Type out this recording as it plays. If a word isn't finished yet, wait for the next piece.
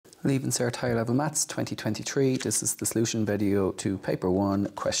Leaving Cert Higher Level Maths 2023. This is the solution video to Paper 1,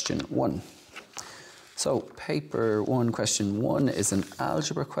 Question 1. So, Paper 1, Question 1 is an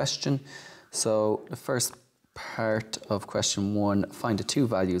algebra question. So, the first part of Question 1, find the two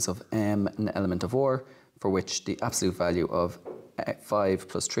values of m, an element of or, for which the absolute value of 5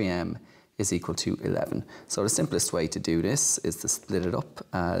 plus 3m is equal to 11. So, the simplest way to do this is to split it up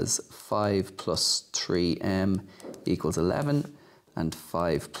as 5 plus 3m equals 11. And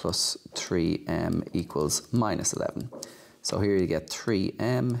 5 plus 3m equals minus 11. So here you get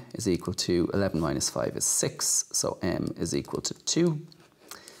 3m is equal to 11 minus 5 is 6, so m is equal to 2.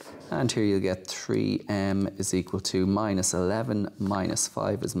 And here you get 3m is equal to minus 11 minus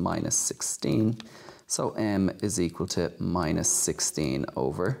 5 is minus 16, so m is equal to minus 16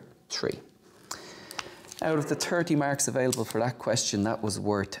 over 3. Out of the 30 marks available for that question, that was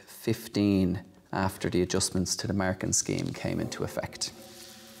worth 15 after the adjustments to the marking scheme came into effect.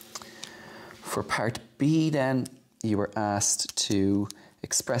 For part B then, you were asked to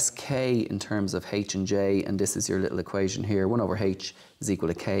express k in terms of h and j, and this is your little equation here. 1 over h is equal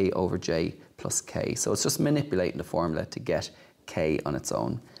to k over j plus k. So it's just manipulating the formula to get k on its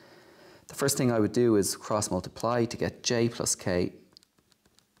own. The first thing I would do is cross multiply to get j plus k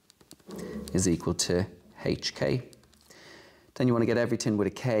is equal to hk. Then you want to get everything with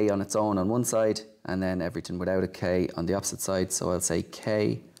a k on its own on one side, and then everything without a k on the opposite side. So I'll say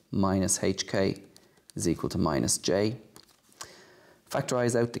k minus hk is equal to minus j.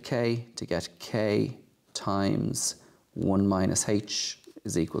 Factorize out the k to get k times 1 minus h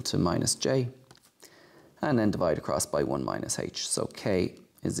is equal to minus j. And then divide across by 1 minus h. So k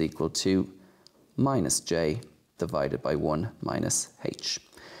is equal to minus j divided by 1 minus h.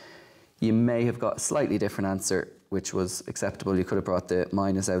 You may have got a slightly different answer, which was acceptable. You could have brought the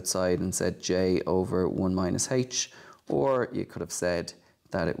minus outside and said j over 1 minus h, or you could have said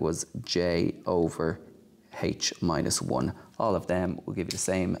that it was j over h minus 1. All of them will give you the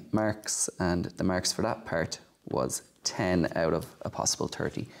same marks, and the marks for that part was 10 out of a possible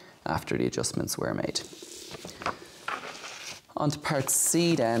 30 after the adjustments were made. On to part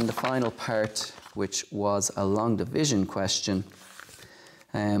C then, the final part, which was a long division question,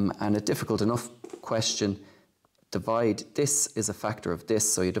 and a difficult enough question. Divide, this is a factor of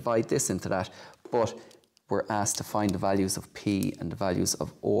this, so you divide this into that, but we're asked to find the values of p and the values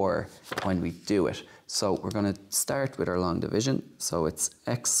of or when we do it. So we're going to start with our long division. So it's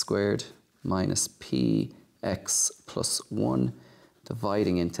x squared minus px plus 1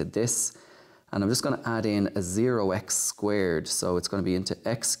 dividing into this. And I'm just going to add in a 0x squared. So it's going to be into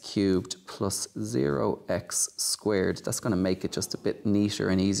x cubed plus 0x squared. That's going to make it just a bit neater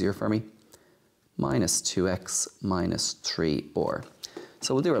and easier for me. Minus 2x minus 3 or.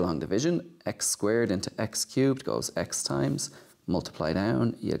 So we'll do our long division. X squared into x cubed goes x times. Multiply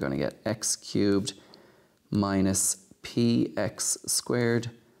down, you're going to get x cubed minus px squared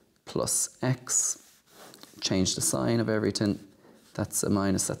plus x. Change the sign of everything. That's a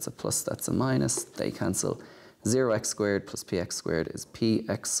minus, that's a plus, that's a minus. They cancel. 0x squared plus px squared is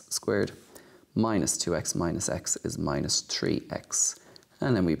px squared. Minus 2x minus x is minus 3x.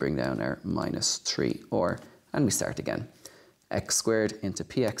 And then we bring down our minus 3 or, and we start again. X squared into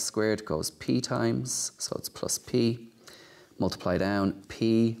px squared goes p times, so it's plus p. Multiply down,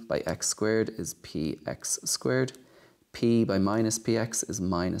 p by x squared is px squared. P by minus px is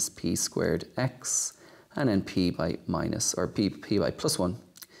minus p squared x. And then p by minus, or p by plus 1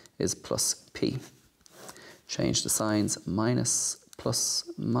 is plus p. Change the signs, minus,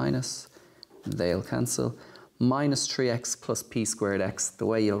 plus, minus. They'll cancel. Minus 3x plus p squared x, the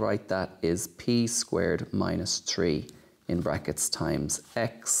way you'll write that is p squared minus 3 in brackets times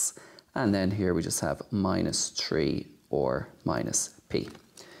x. And then here we just have minus 3 or minus p.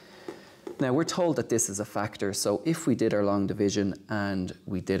 Now we're told that this is a factor, so if we did our long division and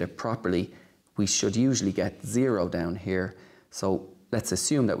we did it properly, we should usually get 0 down here. So let's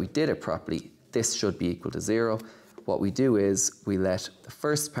assume that we did it properly. This should be equal to 0. What we do is we let the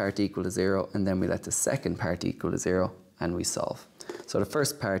first part equal to 0, and then we let the second part equal to 0, and we solve. So the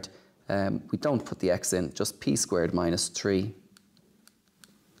first part, we don't put the x in, just p squared minus 3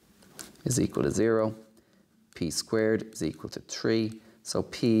 is equal to 0. P squared is equal to 3. So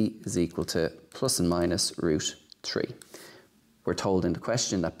p is equal to plus and minus root 3. We're told in the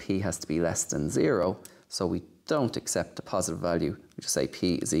question that p has to be less than 0, so we don't accept the positive value. We just say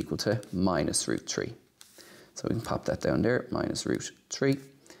p is equal to minus root 3. So we can pop that down there, minus root 3.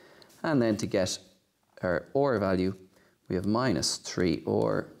 And then to get our or value, we have minus 3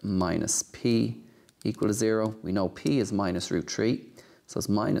 or minus p equal to 0. We know p is minus root 3, so it's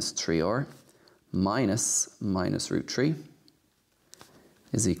minus 3 or minus root 3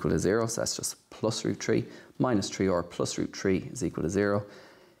 is equal to 0, so that's just plus root 3, minus 3r plus root 3 is equal to 0.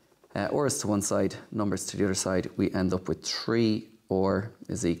 Or is to one side, numbers to the other side, we end up with 3r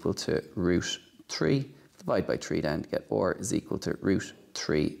is equal to root 3. Divide by 3 then to get r is equal to root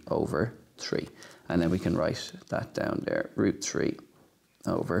 3 over 3. And then we can write that down there, root 3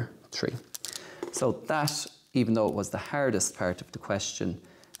 over 3. So that, even though it was the hardest part of the question,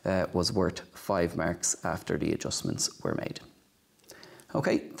 was worth 5 marks after the adjustments were made.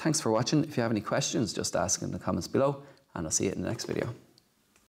 Okay, thanks for watching. If you have any questions, just ask in the comments below, and I'll see you in the next video.